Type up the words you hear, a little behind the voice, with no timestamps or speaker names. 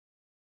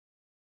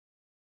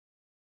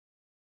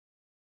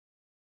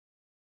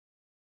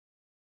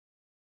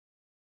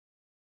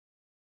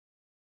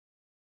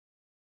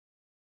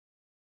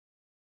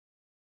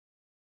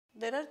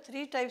There are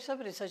three types of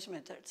research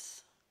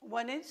methods.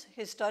 One is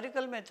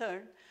historical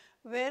method,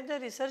 where the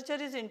researcher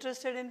is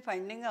interested in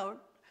finding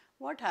out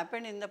what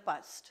happened in the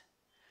past.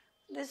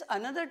 There is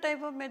another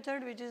type of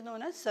method which is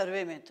known as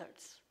survey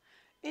methods.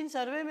 In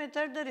survey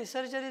method, the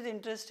researcher is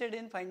interested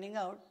in finding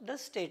out the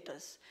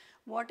status,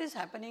 what is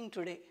happening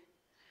today.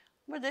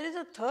 But there is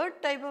a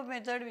third type of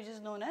method which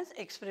is known as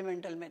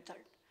experimental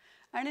method.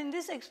 And in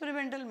this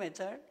experimental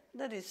method,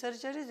 the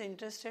researcher is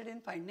interested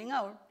in finding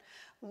out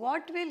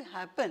what will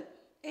happen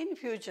in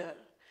future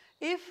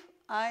if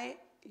I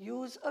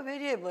use a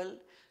variable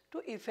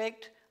to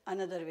affect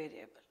another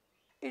variable.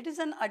 It is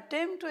an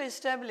attempt to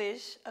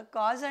establish a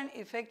cause and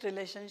effect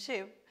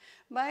relationship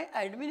by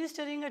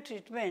administering a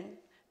treatment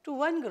to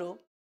one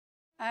group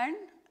and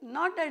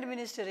not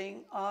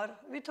administering or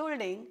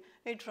withholding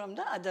it from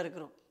the other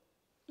group.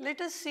 Let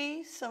us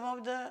see some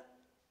of the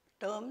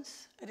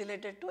terms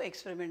related to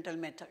experimental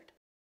method.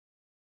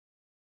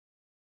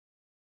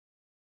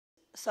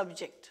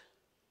 Subject.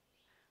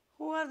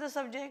 Who are the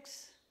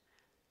subjects?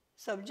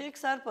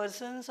 Subjects are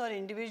persons or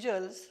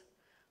individuals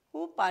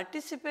who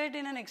participate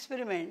in an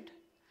experiment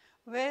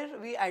where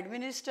we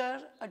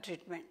administer a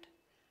treatment,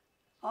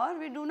 or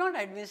we do not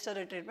administer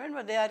a treatment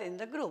but they are in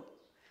the group.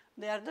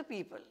 They are the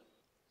people.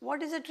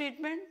 What is a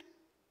treatment?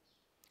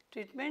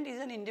 Treatment is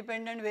an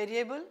independent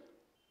variable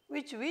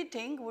which we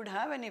think would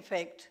have an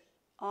effect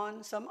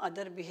on some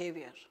other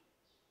behavior.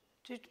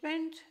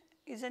 Treatment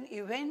is an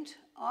event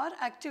or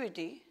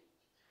activity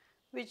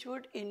which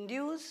would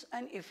induce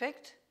an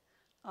effect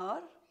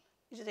or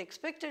which is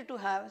expected to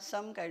have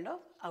some kind of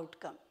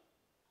outcome.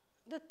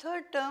 The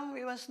third term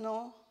we must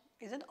know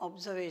is an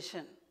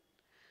observation.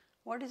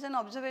 What is an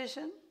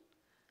observation?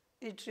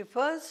 It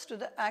refers to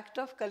the act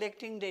of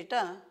collecting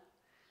data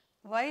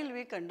while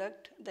we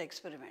conduct the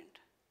experiment.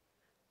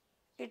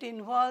 It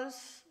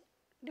involves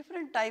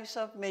different types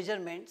of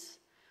measurements,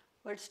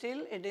 but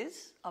still it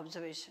is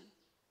observation.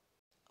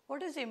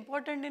 What is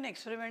important in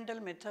experimental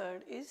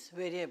method is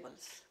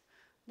variables.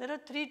 There are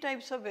three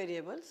types of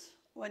variables.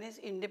 One is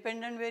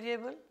independent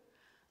variable,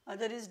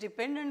 other is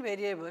dependent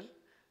variable,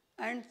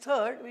 and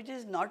third, which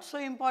is not so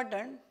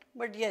important,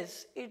 but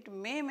yes, it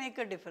may make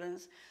a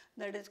difference,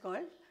 that is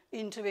called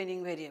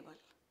intervening variable.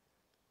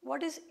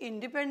 What is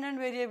independent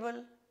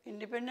variable?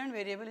 Independent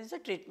variable is a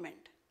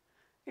treatment.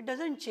 It does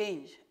not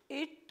change.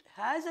 It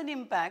has an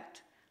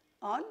impact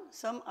on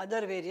some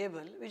other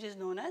variable which is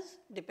known as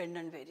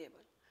dependent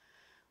variable.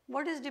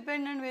 What is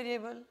dependent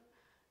variable?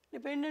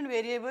 Dependent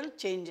variable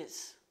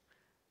changes.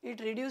 It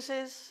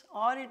reduces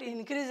or it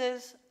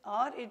increases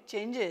or it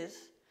changes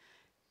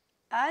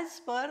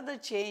as per the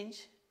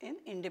change in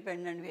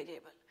independent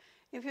variable.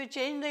 If you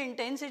change the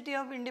intensity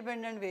of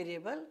independent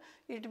variable,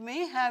 it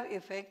may have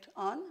effect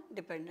on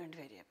dependent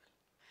variable.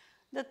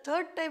 The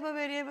third type of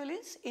variable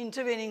is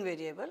intervening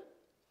variable.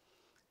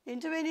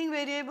 Intervening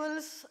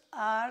variables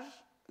are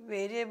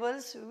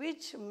variables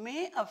which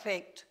may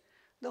affect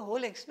the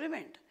whole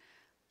experiment.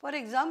 For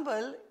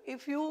example,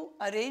 if you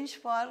arrange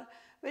for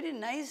very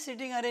nice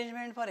sitting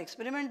arrangement for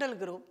experimental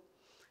group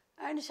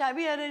and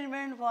shabby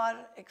arrangement for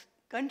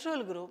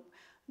control group,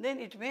 then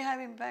it may have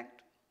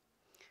impact.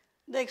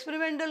 The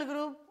experimental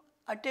group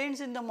attends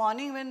in the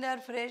morning when they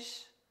are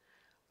fresh,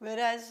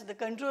 whereas the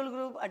control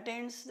group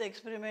attends the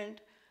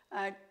experiment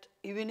at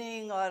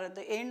evening or at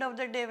the end of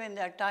the day when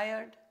they are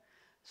tired.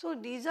 So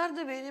these are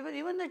the variables,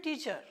 even the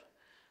teacher.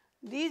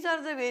 These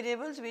are the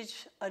variables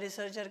which a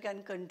researcher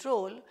can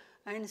control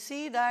and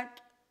see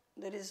that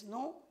there is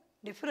no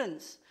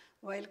difference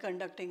while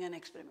conducting an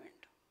experiment.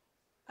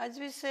 As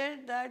we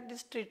said that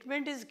this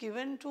treatment is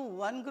given to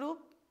one group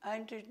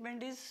and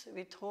treatment is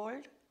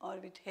withheld or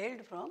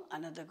withheld from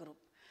another group.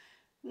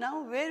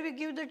 Now where we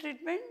give the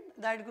treatment,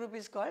 that group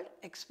is called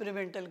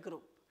experimental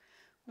group.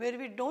 Where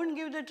we do not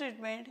give the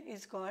treatment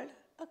is called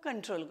a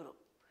control group.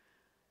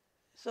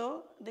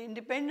 So the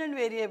independent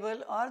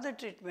variable or the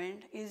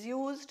treatment is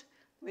used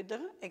with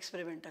the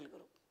experimental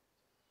group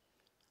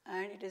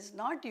and it is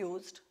not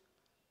used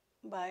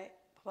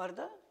for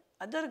the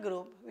other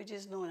group which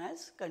is known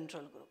as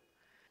control group.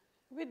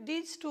 With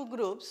these two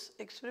groups,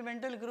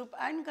 experimental group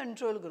and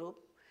control group,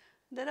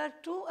 there are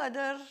two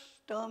other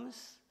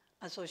terms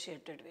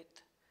associated with.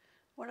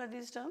 What are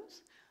these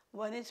terms?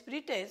 One is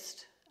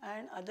pre-test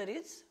and other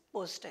is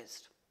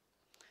post-test.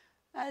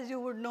 As you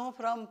would know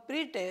from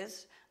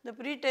pre-test, the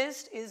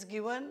pre-test is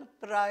given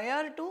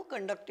prior to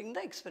conducting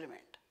the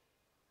experiment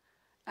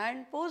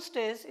and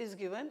post-test is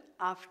given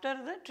after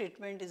the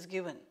treatment is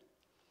given.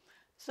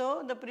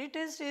 So the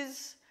pre-test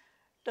is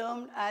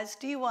termed as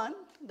T1,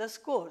 the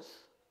scores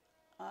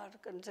are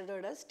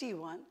considered as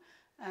T1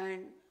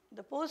 and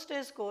the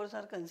post-test scores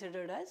are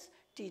considered as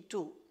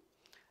T2.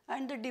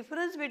 And the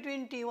difference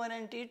between T1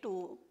 and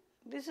T2,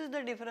 this is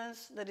the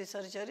difference the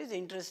researcher is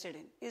interested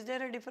in. Is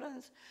there a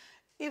difference?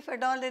 If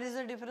at all there is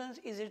a difference,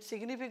 is it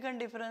significant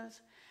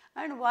difference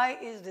and why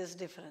is this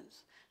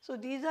difference? So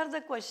these are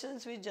the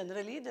questions which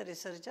generally the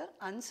researcher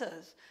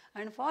answers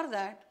and for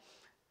that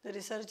the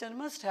researcher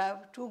must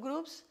have two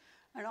groups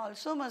and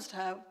also must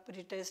have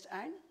pre-test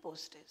and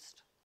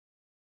post-test.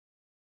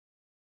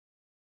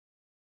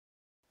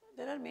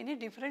 there are many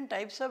different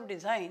types of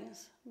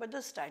designs, but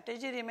the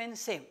strategy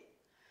remains same.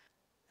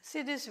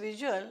 See this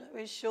visual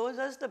which shows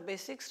us the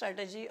basic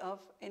strategy of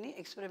any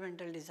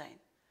experimental design.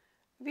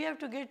 We have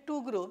to get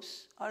two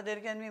groups, or there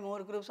can be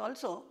more groups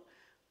also,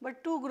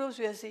 but two groups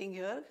we are seeing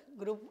here,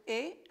 group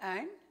A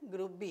and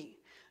group B.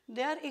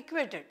 They are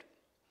equated.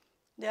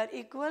 They are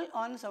equal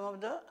on some of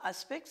the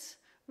aspects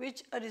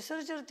which a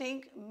researcher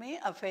think may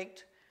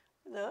affect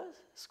the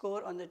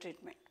score on the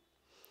treatment.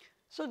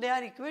 So they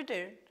are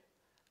equated,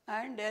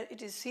 and there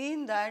it is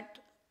seen that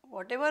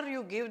whatever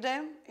you give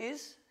them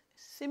is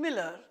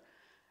similar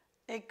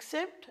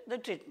except the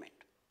treatment.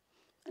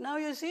 Now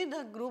you see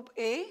the group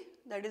A,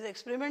 that is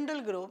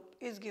experimental group,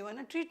 is given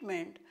a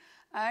treatment,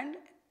 and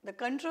the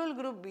control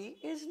group B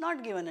is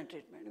not given a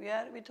treatment. We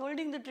are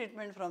withholding the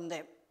treatment from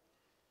them.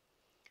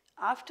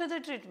 After the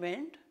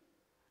treatment,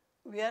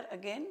 we are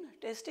again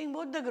testing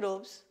both the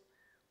groups,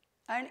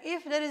 and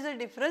if there is a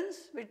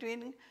difference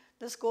between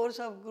the scores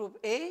of group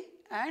A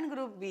and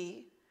group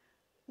B,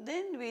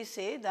 then we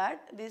say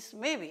that this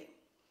may be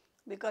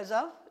because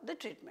of the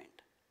treatment.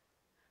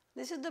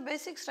 This is the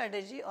basic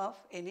strategy of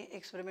any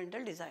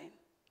experimental design.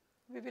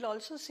 We will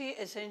also see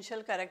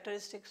essential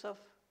characteristics of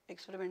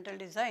experimental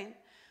design,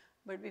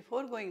 but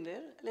before going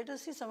there, let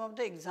us see some of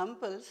the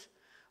examples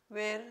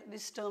where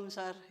these terms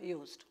are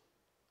used.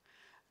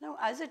 Now,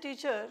 as a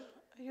teacher,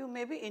 you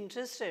may be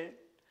interested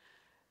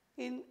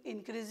in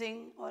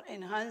increasing or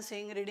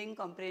enhancing reading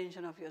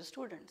comprehension of your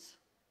students.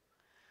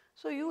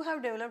 So, you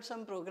have developed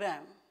some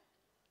program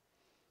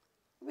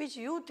which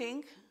you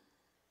think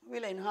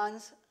will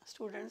enhance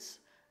students'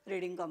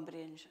 reading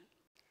comprehension.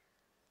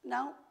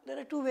 Now, there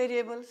are two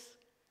variables.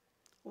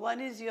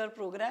 One is your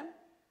program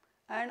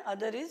and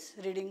other is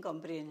reading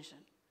comprehension.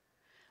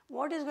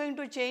 What is going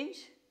to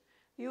change?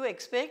 You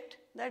expect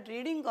that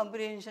reading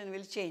comprehension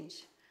will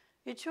change.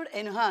 It should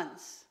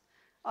enhance,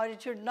 or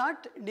it should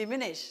not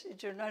diminish, it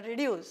should not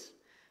reduce.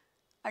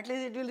 At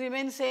least it will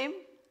remain same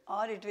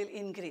or it will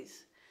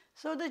increase.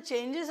 So the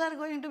changes are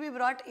going to be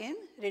brought in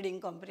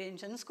reading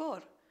comprehension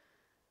score.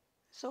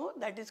 So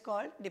that is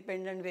called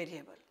dependent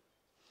variable.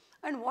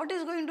 And what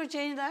is going to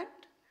change that?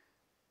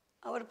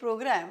 Our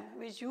program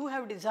which you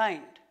have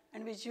designed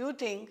and which you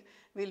think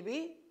will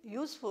be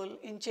useful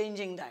in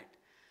changing that.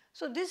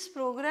 So this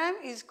program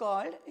is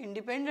called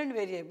independent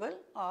variable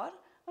or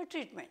a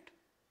treatment.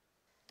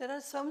 There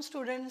are some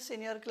students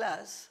in your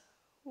class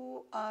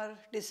who are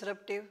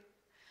disruptive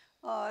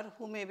or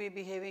who may be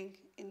behaving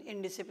in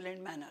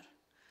indisciplined manner.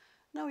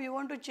 Now you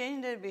want to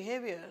change their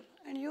behavior,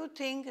 and you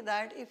think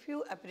that if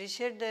you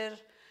appreciate their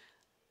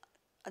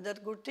other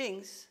good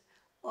things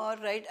or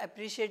write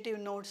appreciative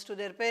notes to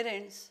their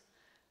parents,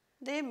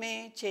 they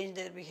may change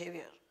their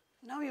behavior.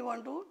 Now you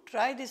want to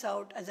try this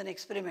out as an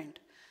experiment.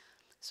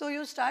 So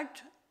you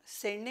start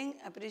sending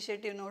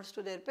appreciative notes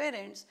to their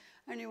parents,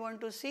 and you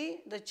want to see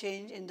the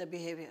change in the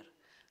behavior.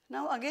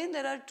 Now again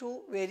there are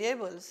two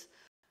variables.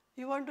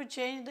 You want to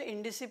change the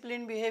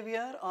indisciplined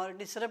behavior or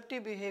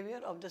disruptive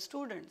behavior of the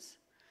students.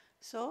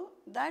 So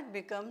that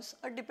becomes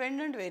a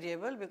dependent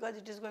variable because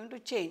it is going to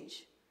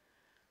change,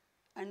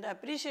 and the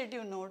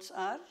appreciative notes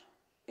are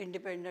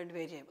independent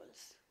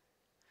variables.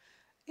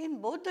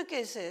 In both the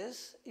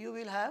cases, you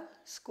will have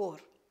score.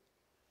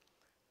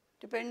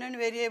 Dependent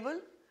variable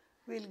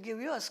will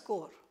give you a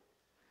score.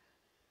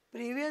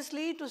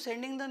 Previously to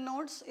sending the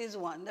notes is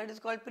 1, that is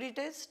called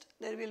pre-test.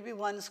 There will be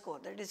one score,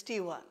 that is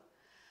T1.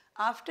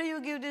 After you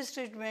give this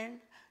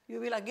treatment, you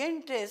will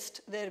again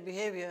test their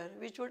behavior,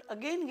 which would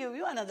again give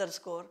you another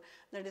score,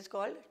 that is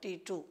called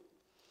T2.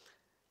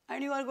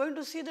 And you are going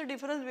to see the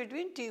difference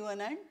between T1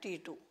 and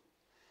T2.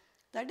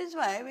 That is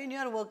why when you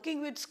are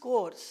working with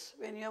scores,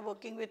 when you are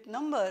working with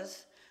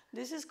numbers,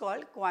 this is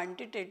called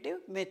quantitative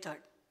method.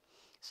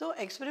 So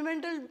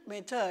experimental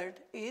method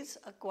is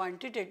a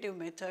quantitative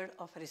method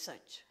of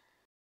research.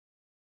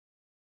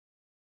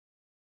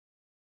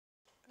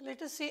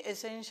 Let us see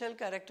essential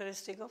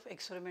characteristic of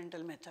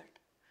experimental method.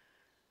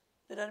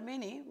 There are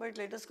many, but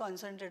let us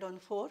concentrate on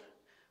 4.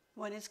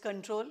 One is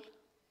control,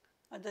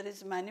 other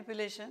is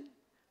manipulation,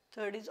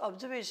 third is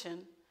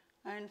observation,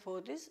 and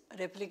fourth is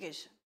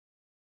replication.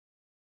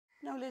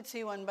 Now let's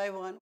see one by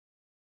one.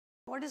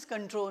 What is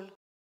control?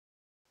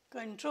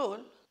 Control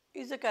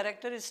is a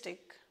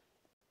characteristic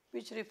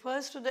which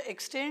refers to the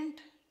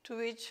extent to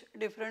which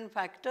different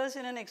factors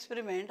in an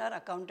experiment are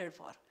accounted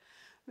for.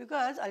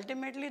 Because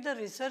ultimately the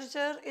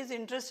researcher is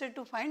interested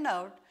to find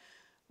out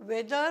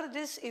whether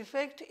this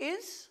effect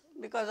is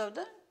because of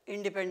the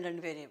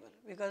independent variable,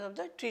 because of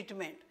the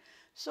treatment.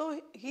 So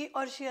he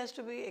or she has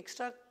to be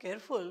extra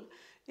careful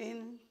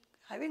in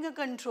having a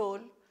control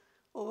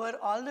over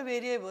all the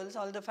variables,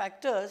 all the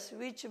factors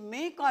which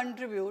may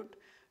contribute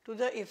to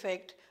the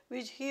effect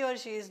which he or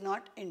she is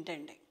not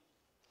intending.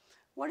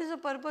 What is the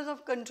purpose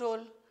of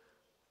control?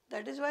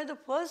 That is why the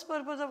first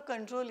purpose of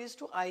control is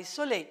to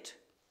isolate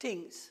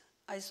things,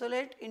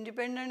 isolate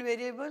independent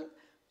variable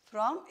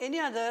from any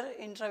other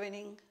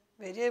intervening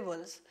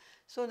variables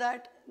so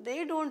that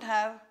they don't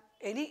have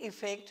any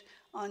effect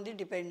on the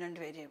dependent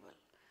variable.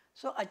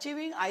 So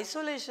achieving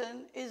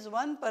isolation is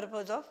one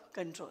purpose of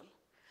control.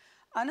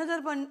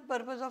 Another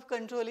purpose of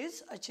control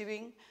is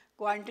achieving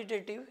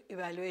quantitative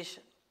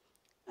evaluation.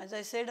 As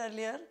I said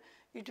earlier,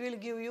 it will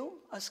give you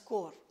a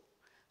score.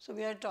 So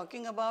we are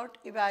talking about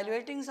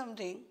evaluating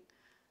something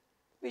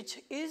which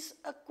is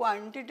a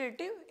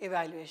quantitative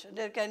evaluation.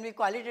 There can be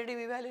qualitative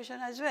evaluation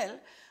as well,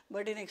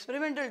 but in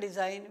experimental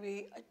design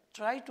we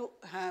try to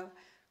have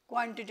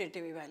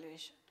quantitative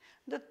evaluation.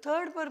 The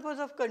third purpose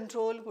of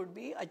control could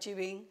be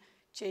achieving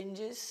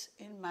changes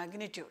in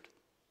magnitude.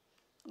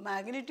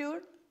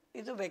 Magnitude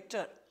is a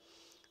vector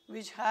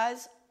which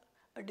has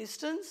a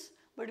distance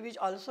but which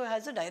also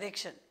has a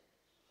direction.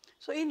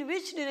 So in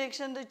which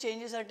direction the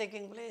changes are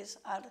taking place?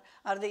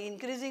 Are they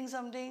increasing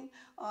something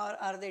or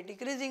are they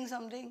decreasing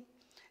something?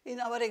 In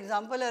our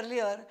example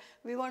earlier,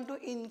 we want to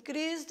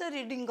increase the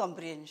reading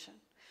comprehension,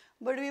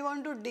 but we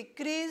want to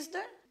decrease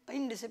the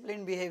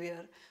indisciplined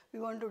behavior. We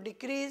want to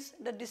decrease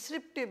the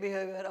disruptive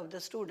behavior of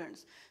the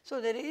students. So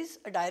there is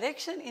a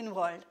direction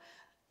involved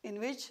in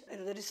which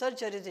the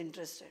researcher is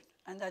interested,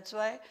 and that's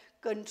why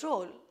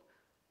control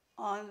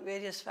on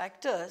various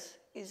factors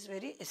is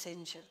very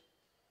essential.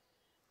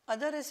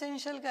 Other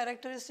essential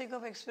characteristic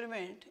of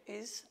experiment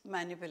is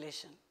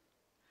manipulation.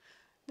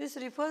 This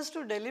refers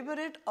to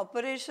deliberate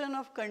operation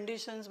of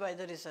conditions by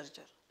the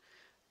researcher.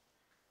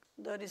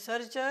 The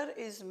researcher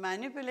is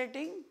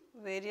manipulating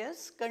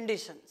various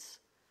conditions.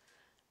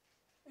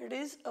 It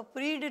is a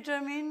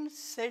predetermined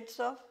sets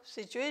of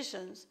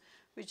situations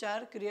which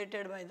are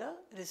created by the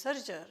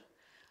researcher,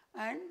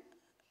 and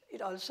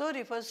it also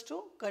refers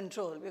to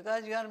control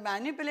because you are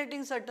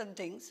manipulating certain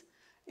things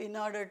in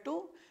order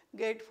to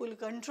get full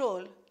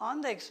control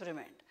on the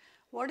experiment.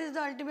 What is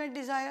the ultimate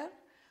desire?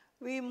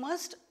 We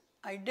must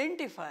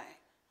identify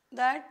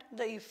that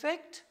the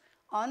effect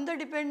on the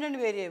dependent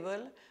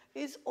variable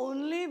is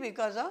only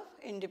because of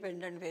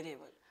independent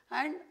variable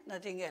and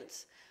nothing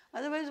else.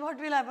 Otherwise what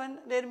will happen?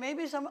 There may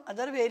be some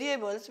other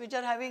variables which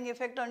are having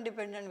effect on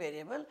dependent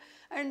variable,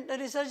 and the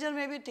researcher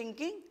may be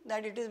thinking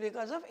that it is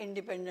because of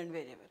independent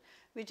variable,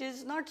 which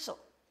is not so.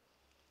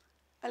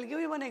 I will give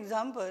you one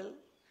example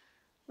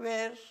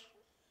where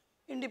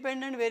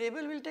independent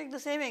variable, will take the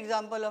same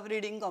example of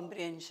reading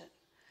comprehension.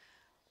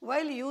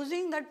 While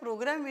using that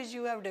program which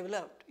you have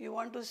developed, you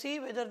want to see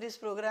whether this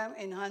program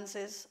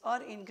enhances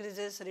or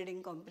increases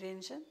reading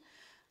comprehension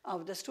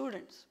of the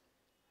students.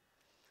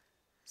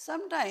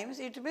 Sometimes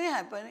it may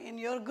happen in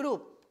your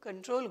group,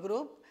 control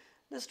group,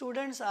 the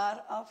students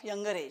are of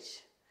younger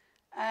age,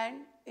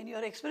 and in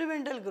your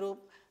experimental group,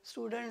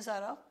 students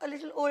are of a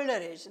little older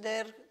age,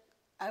 their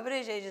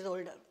average age is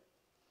older.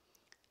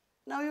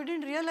 Now you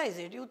didn't realize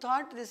it, you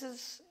thought this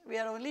is, we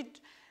are only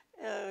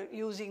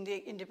using the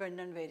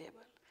independent variable.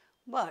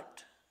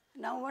 But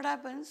now what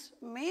happens?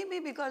 Maybe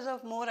because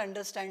of more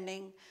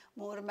understanding,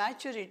 more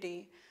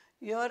maturity,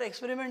 your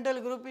experimental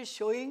group is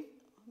showing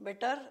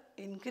better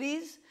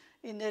increase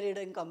in their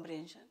reading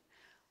comprehension.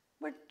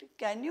 But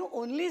can you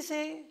only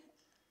say,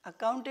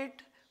 account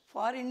it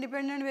for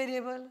independent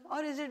variable,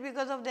 or is it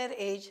because of their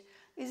age?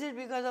 Is it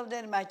because of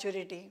their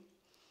maturity?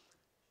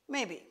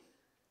 Maybe.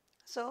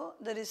 So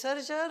the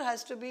researcher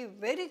has to be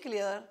very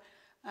clear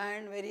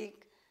and very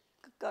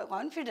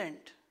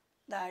confident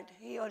that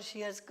he or she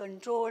has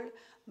controlled,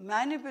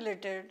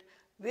 manipulated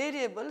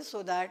variables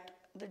so that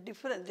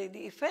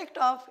the effect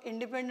of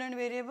independent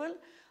variable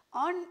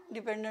on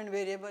dependent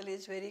variable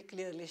is very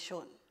clearly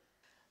shown.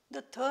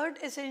 The third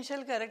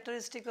essential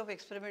characteristic of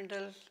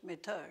experimental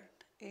method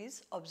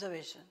is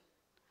observation.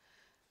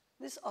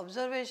 This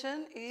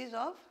observation is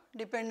of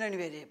dependent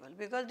variable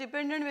because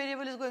dependent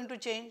variable is going to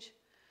change.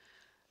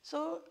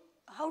 So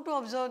how to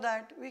observe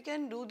that? We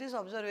can do this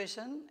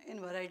observation in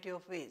variety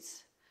of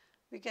ways.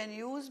 We can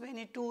use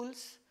many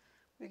tools,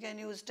 we can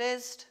use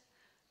test,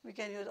 we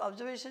can use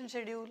observation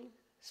schedule,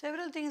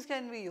 several things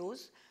can be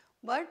used,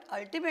 but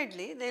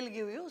ultimately they will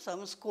give you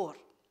some score.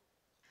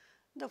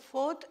 The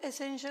fourth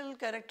essential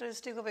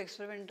characteristic of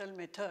experimental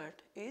method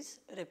is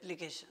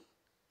replication.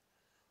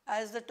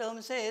 As the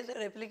term says,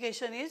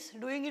 replication is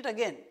doing it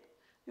again.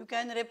 You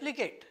can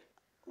replicate.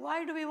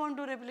 Why do we want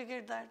to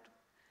replicate that?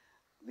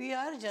 We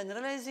are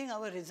generalizing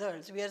our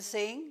results. We are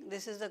saying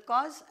this is the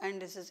cause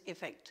and this is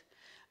effect.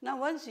 Now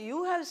once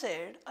you have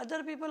said,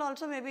 other people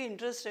also may be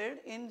interested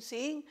in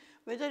seeing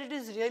whether it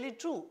is really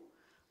true.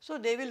 So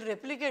they will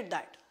replicate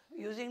that.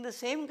 Using the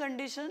same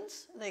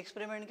conditions, the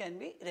experiment can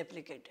be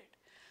replicated.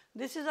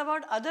 This is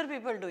about other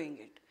people doing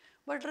it.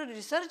 But a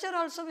researcher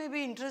also may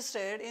be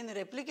interested in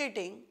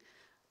replicating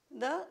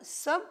the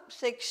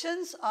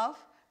subsections of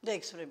the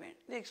experiment.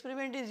 The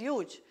experiment is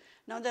huge.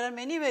 Now there are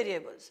many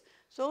variables.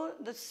 So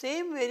the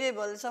same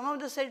variable, some of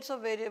the sets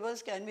of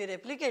variables can be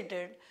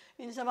replicated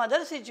in some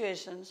other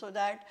situation so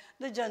that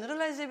the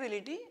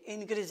generalizability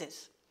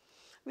increases.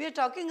 We are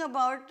talking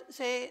about,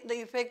 say,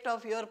 the effect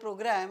of your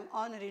program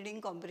on reading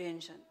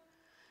comprehension.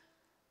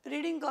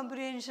 Reading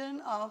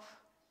comprehension of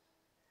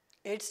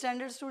 8th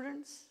standard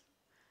students,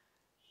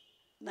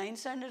 9th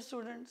standard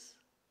students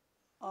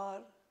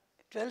or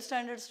 12th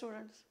standard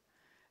students.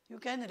 You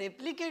can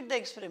replicate the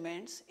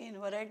experiments in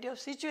variety of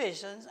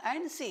situations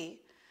and see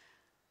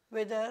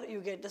whether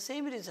you get the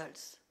same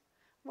results.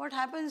 What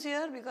happens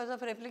here, because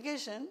of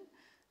replication,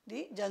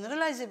 the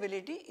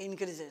generalizability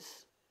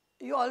increases.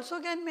 You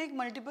also can make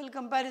multiple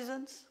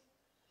comparisons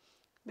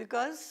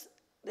because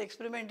the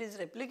experiment is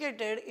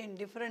replicated in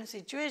different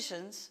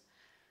situations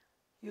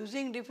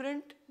using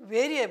different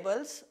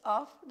variables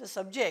of the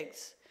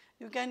subjects.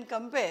 You can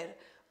compare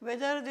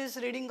whether this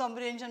reading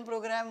comprehension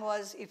program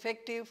was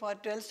effective for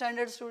 12th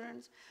standard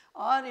students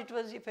or it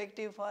was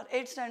effective for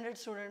 8th standard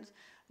students.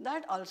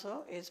 That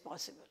also is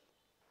possible.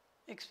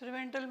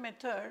 Experimental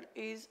method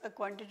is a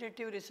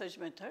quantitative research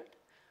method,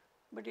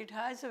 but it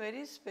has a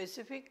very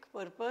specific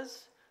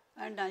purpose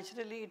and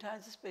naturally it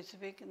has a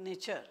specific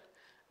nature,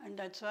 and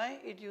that is why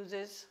it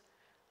uses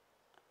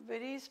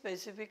very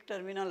specific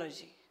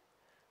terminology.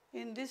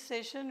 In this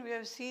session, we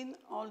have seen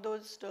all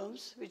those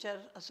terms which are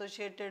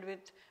associated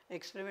with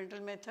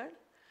experimental method,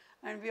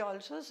 and we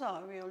also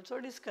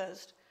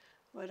discussed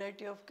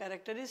variety of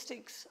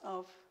characteristics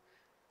of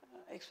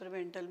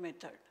experimental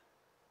method.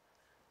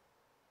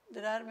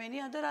 There are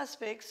many other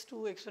aspects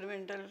to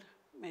experimental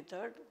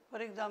method. For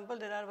example,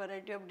 there are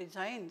variety of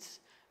designs,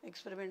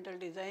 experimental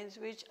designs,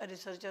 which a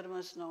researcher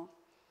must know.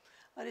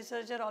 A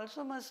researcher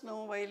also must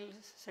know while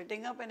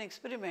setting up an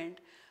experiment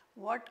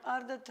what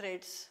are the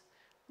threats,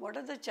 what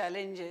are the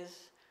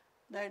challenges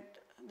that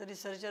the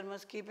researcher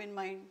must keep in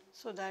mind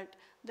so that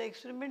the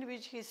experiment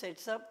which he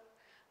sets up,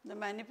 the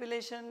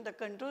manipulation, the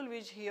control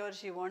which he or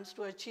she wants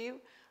to achieve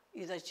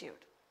is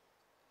achieved.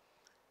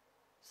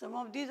 Some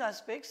of these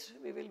aspects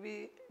we will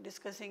be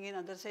discussing in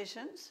other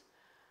sessions.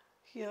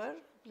 Here,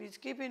 please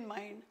keep in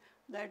mind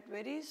that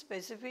very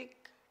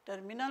specific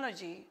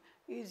terminology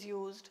is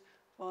used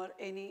for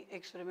any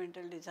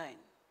experimental design.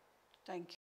 Thank you.